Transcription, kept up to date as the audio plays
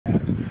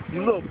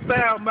You little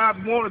foul mouth,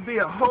 wanna be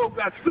a hoe,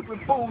 got stupid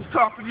fools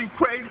talking to you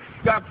crazy,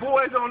 got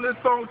boys on this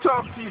phone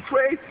talking to you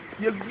crazy.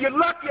 You're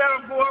lucky I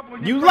don't go up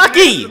when you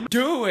lucky!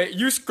 Do it.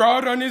 You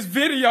scrolled on this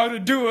video to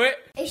do it.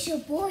 It's your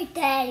boy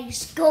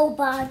Daddy's Go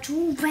by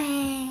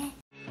Joovier.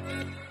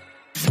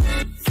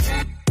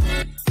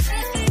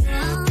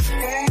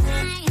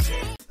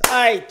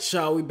 Alright,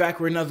 y'all, we back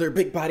with another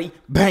big body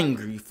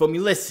banger. You feel me?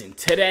 Listen,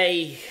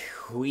 today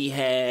we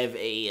have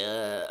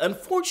a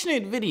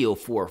unfortunate video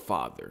for a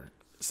father,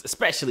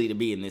 especially to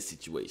be in this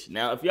situation.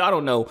 Now, if y'all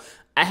don't know,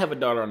 I have a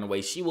daughter on the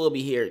way. She will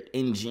be here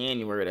in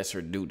January. That's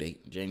her due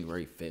date,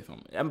 January 5th.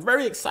 I'm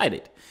very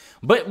excited.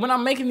 But when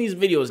I'm making these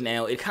videos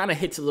now, it kind of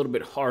hits a little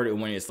bit harder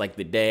when it's like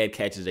the dad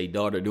catches a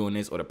daughter doing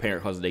this or the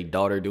parent catches a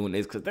daughter doing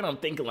this, because then I'm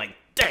thinking like,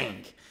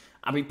 dang.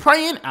 I be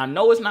praying. I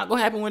know it's not going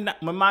to happen with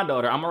my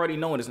daughter. I'm already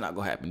knowing it's not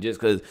going to happen just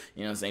because,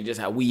 you know what I'm saying, just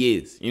how we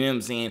is. You know what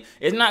I'm saying?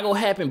 It's not going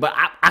to happen, but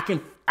I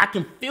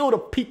can feel the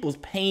people's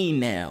pain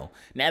now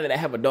that I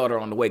have a daughter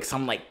on the way, because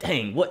I'm like,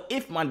 dang, what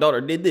if my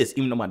daughter did this?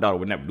 Even though my daughter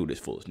would never do this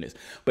foolishness.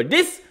 But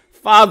this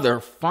father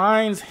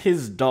finds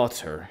his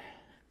daughter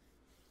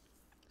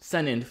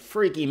sending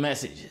freaky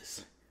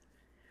messages.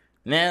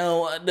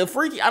 Now, I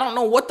don't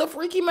know what the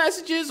freaky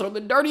messages or the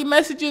dirty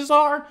messages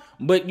are,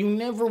 but you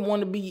never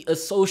want to be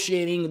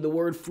associating the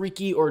word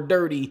freaky or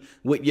dirty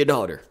with your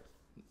daughter.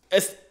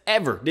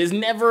 Ever. There's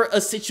never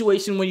a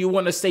situation when you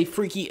want to say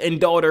freaky and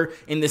daughter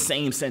in the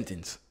same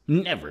sentence.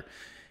 Never.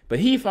 But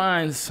he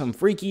finds some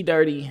freaky,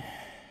 dirty,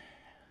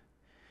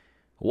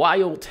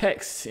 wild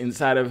texts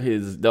inside of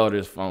his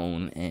daughter's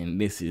phone, and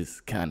this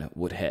is kind of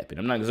what happened.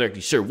 I'm not exactly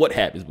sure what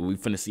happens, but we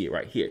finna see it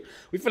right here.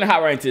 We finna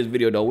hop right into this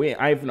video, though.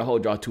 I ain't finna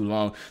hold y'all too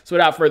long. So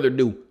without further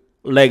ado,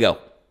 let go.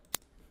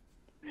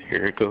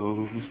 Here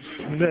goes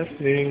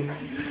nothing.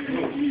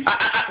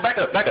 Back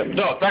up,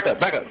 dog, back up.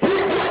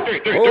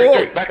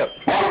 Three, back up.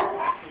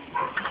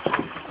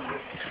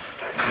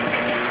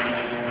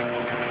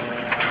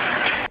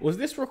 Was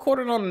this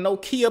recorded on a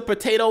Nokia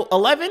Potato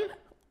 11?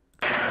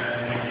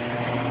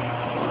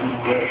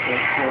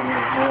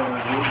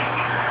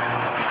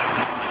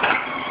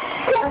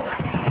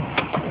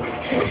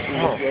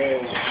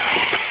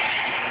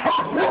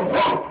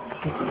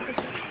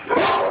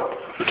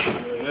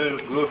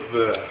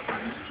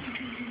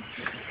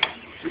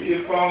 See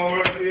your phone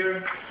right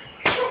here?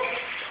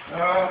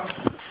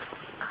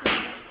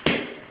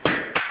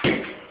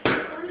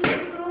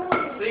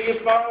 See your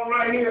phone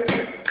right here?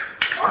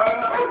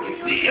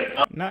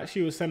 Not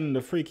she was sending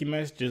the freaky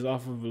messages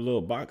off of a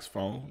little box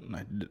phone,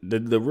 like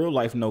the real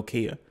life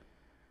Nokia.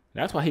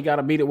 That's why he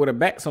gotta beat it with a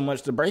bat so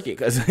much to break it,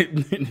 cause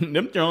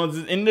them drones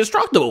is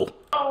indestructible.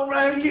 Oh,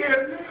 right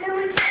here.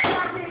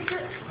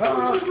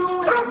 Phone.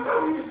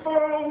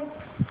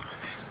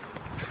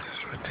 This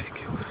is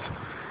ridiculous.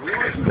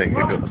 This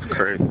nigga goes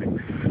crazy.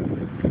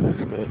 This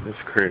man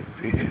is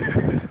crazy.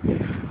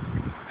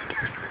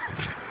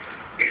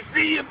 You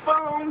see your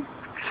phone?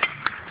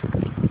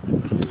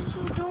 What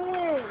you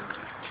doing?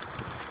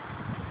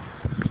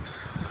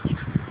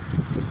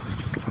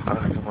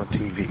 I'm on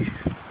TV.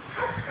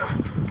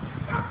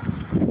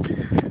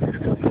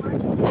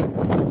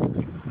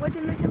 What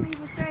did Mr.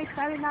 Reeves say? Because I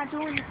did not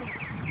do anything.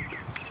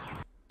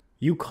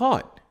 You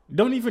caught.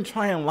 Don't even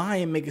try and lie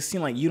and make it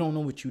seem like you don't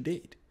know what you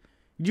did.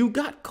 You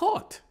got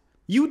caught.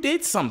 You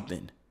did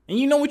something. And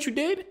you know what you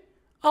did?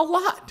 A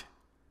lot.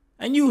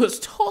 And you was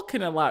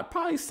talking a lot.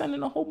 Probably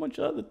sending a whole bunch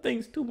of other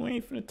things too. We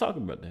ain't finna talk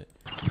about that.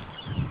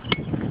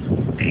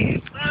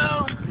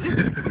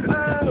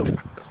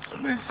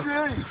 Let me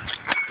see.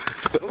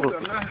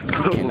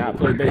 He cannot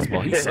play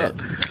baseball. He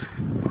sucked.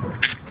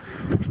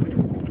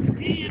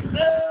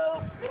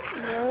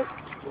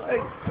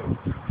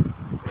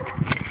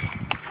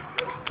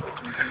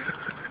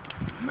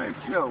 Man,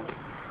 yo,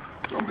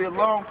 it's gonna be a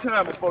long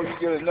time before you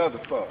get another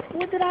phone.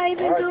 What did I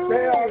even do?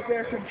 Stay off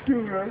that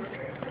computer.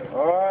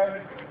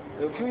 Alright?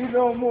 There'll be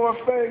no more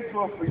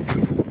Facebook for you.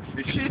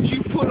 The shit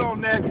you put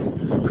on that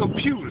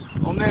computer,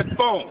 on that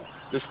phone,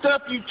 the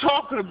stuff you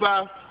talking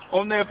about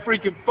on that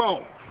freaking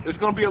phone, it's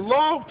gonna be a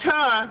long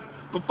time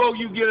before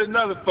you get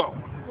another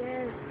phone.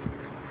 Yes.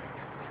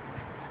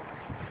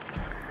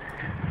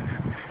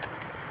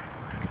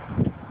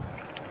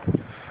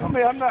 I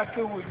mean, I'm not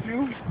good with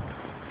you.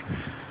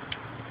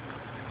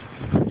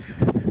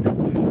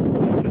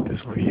 Put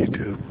this on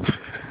YouTube.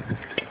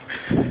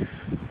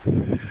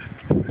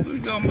 We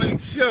gonna make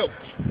sure.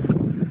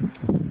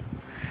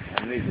 I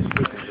need to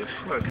switch this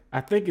quick.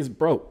 I think it's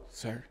broke,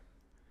 sir.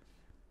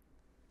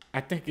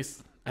 I think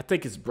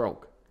it's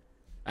broke.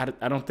 I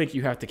don't think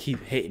you have to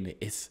keep hitting it.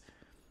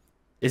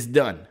 It's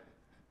done.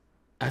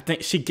 I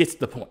think she gets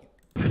the point.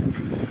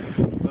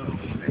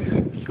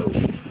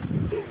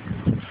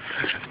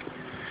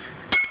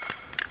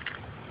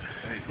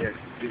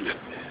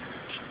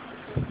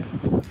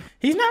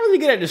 He's not really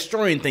good at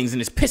destroying things,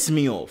 and it's pissing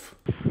me off.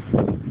 You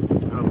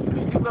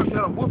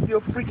gonna whoop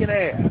your freaking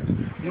ass.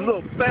 You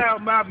little foul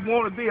mouth,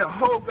 wanna be a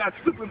hoe, got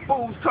stupid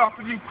fools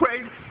talking to you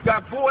crazy,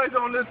 got boys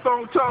on this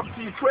phone talking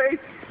to you crazy.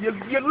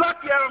 You're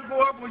lucky I don't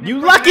go up when you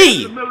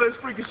lucky in the middle of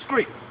this freaking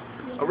street.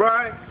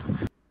 Alright?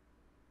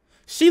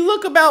 She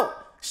look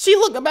about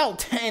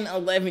 10,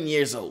 11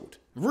 years old.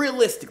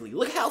 Realistically,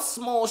 look how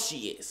small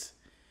she is.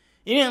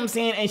 You know what I'm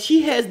saying? And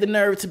she has the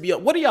nerve to be.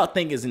 What do y'all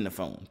think is in the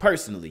phone?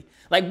 Personally,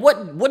 like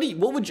what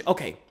would you?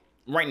 Okay,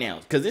 right now,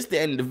 because it's the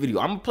end of the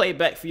video. I'm gonna play it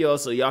back for y'all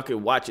so y'all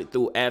can watch it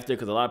through after.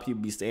 Because a lot of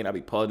people be saying I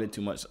be pausing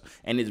too much,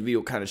 and this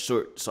video kind of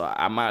short, so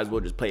I might as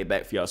well just play it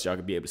back for y'all so y'all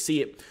can be able to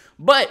see it.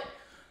 But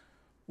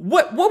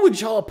what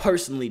would y'all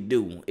personally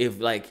do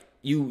if like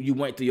you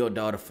went through your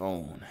daughter's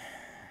phone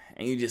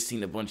and you just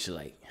seen a bunch of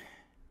like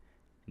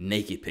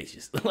naked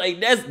pictures?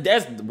 Like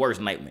that's the worst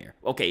nightmare.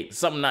 Okay,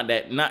 something not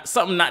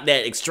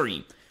that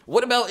extreme.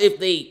 What about if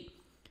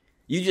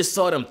you just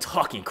saw them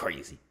talking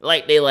crazy?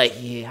 Like they like,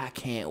 yeah, I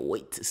can't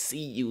wait to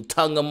see you.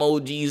 Tongue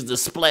emojis, the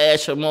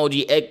splash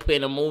emoji,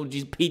 eggplant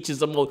emojis,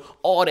 peaches emoji,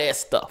 all that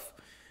stuff.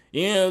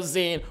 You know what I'm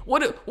saying?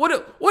 What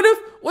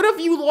if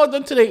you logged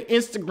into their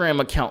Instagram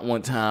account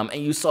one time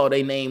and you saw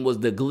their name was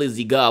the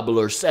Glizzy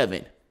Gobbler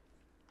 7?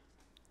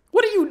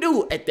 What do you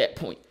do at that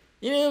point?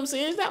 You know what I'm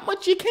saying? There's not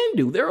much you can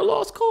do. They're a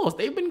lost cause.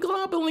 They've been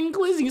gobbling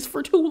glizzies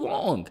for too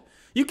long.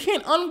 You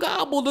can't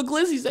ungobble the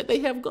glizzies that they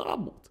have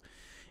gobbled.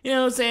 You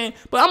know what I'm saying?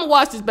 But I'm gonna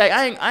watch this back.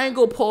 I ain't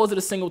gonna pause it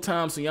a single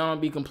time so y'all don't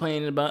be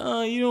complaining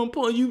about, you don't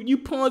pause, you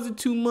pause it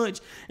too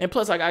much. And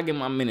plus I gotta get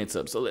my minutes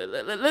up. So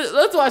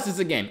let's watch this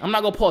again. I'm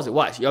not gonna pause it.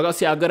 Watch. Y'all gonna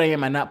see how good I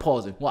am at not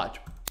pausing. Watch.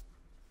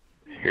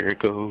 Here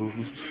goes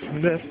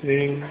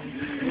nothing.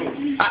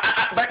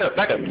 Back up,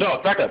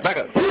 dog, back up.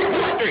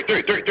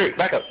 Three,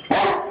 back up.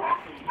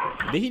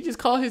 Did he just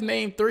call his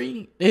name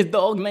 3? His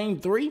dog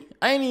named 3?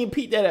 I didn't even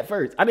peep that at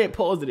first. I didn't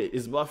pause it.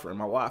 It's buffering.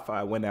 My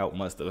Wi-Fi went out.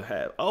 Must have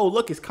had. Oh,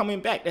 look, it's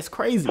coming back. That's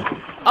crazy.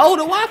 Oh,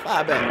 the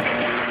Wi-Fi back.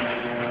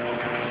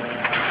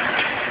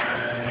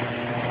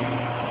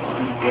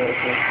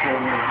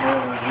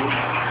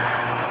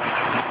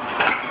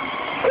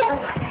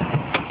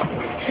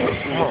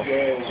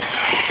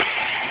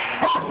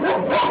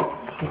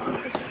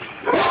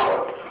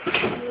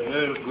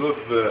 That's good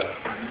for that.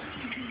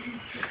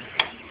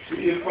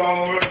 See your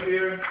phone right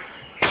here?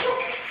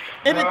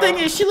 And the thing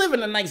is, she live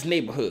in a nice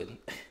neighborhood.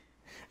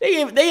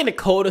 They in a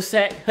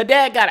cul-de-sac. Her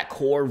dad got a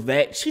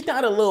Corvette. She's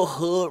not a little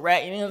hood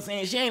rat, you know what I'm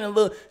saying? She ain't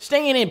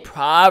in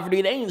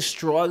poverty. They ain't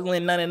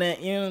struggling, none of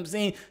that, you know what I'm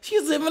saying?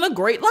 She's living a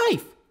great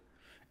life.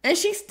 And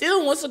she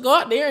still wants to go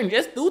out there and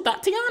just do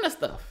Tatiana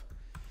stuff.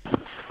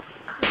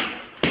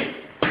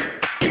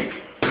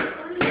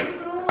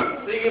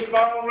 See your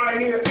phone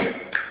right here?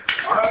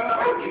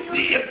 You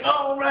see your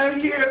phone right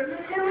here?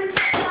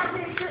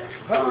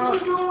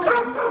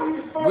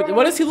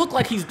 What does he look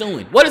like he's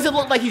doing? What does it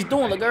look like he's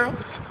doing, the girl?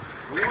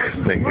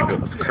 Nigga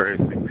goes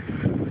crazy.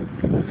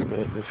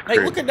 Hey,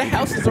 look at the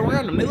houses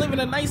around them. They live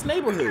in a nice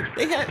neighborhood.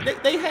 They is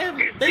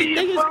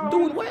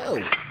doing well.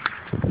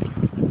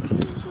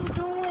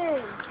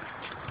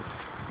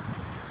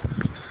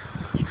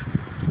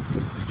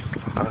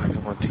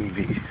 I'm on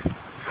TV.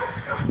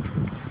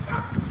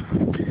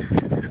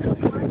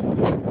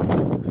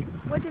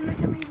 What did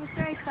Mr. Reeves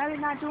say? I did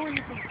not do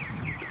anything.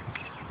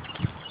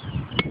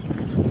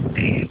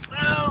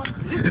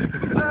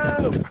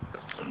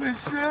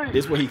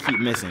 This is what he keep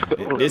missing.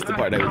 This is the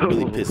part that was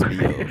really pissing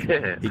me off.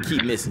 He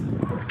keep missing.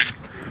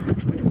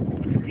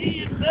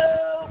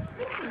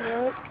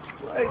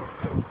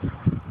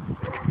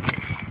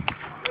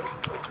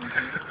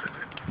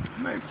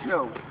 Make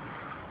sure.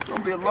 It's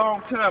gonna be a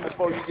long time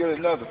before you get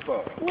another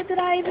phone. What did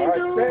I even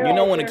do? You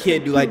know when a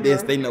kid do like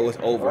this, they know it's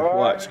over.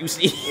 Watch, you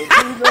see.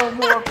 No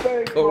more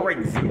Facebook.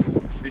 Crazy.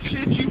 The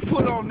shit you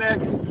put on that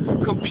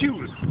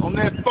computer, on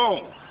that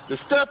phone, the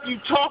stuff you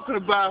talking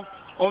about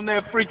on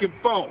that freaking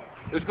phone.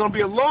 It's gonna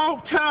be a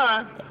long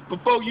time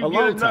before you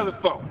get another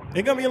phone.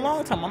 It's gonna be a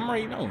long time. I'm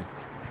already knowing.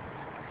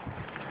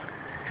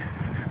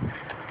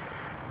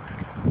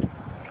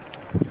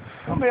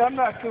 I mean, I'm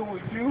not through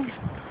with you.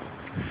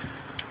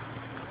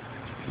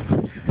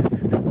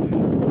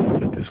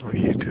 Put this on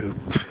YouTube.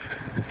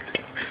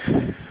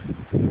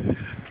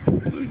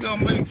 We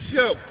gonna make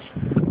sure.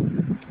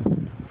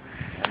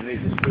 I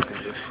need to look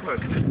at this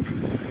question.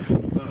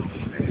 Oh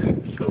man.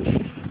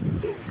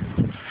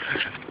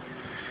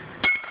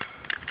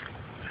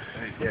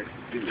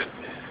 You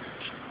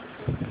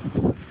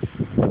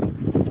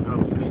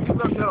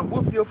look at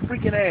whoop your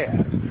freaking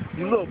ass.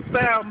 You little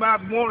foul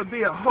mouth, wanna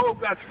be a hoe,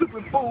 got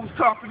stupid fools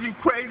talking to you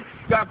crazy,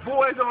 got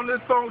boys on this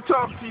phone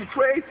talking to you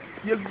crazy.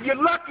 You're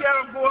lucky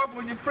I don't go up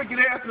on your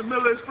freaking ass in the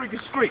middle of this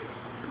freaking street.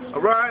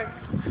 Alright?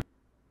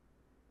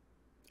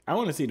 I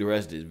want to see the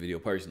rest of this video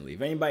personally.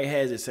 If anybody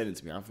has it, send it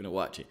to me. I'm finna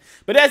watch it.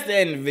 But that's the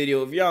end of the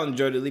video. If y'all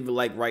enjoyed it, leave a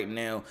like right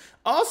now.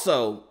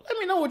 Also, let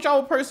me know what y'all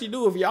would personally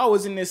do if y'all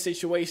was in this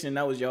situation and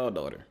that was y'all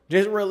daughter.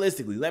 Just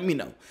realistically, let me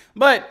know.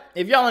 But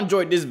if y'all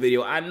enjoyed this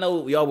video, I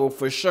know y'all will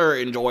for sure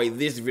enjoy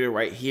this video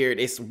right here.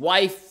 This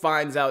wife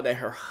finds out that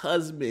her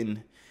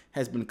husband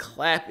has been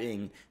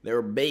clapping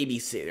their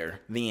babysitter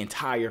the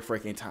entire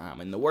freaking time.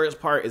 And the worst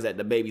part is that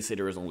the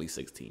babysitter is only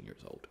 16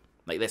 years old.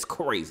 Like, that's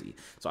crazy.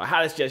 So I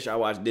highly suggest y'all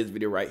watch this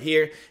video right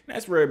here. And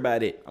that's really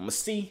about it. I'm going to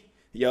see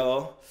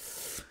y'all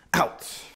out.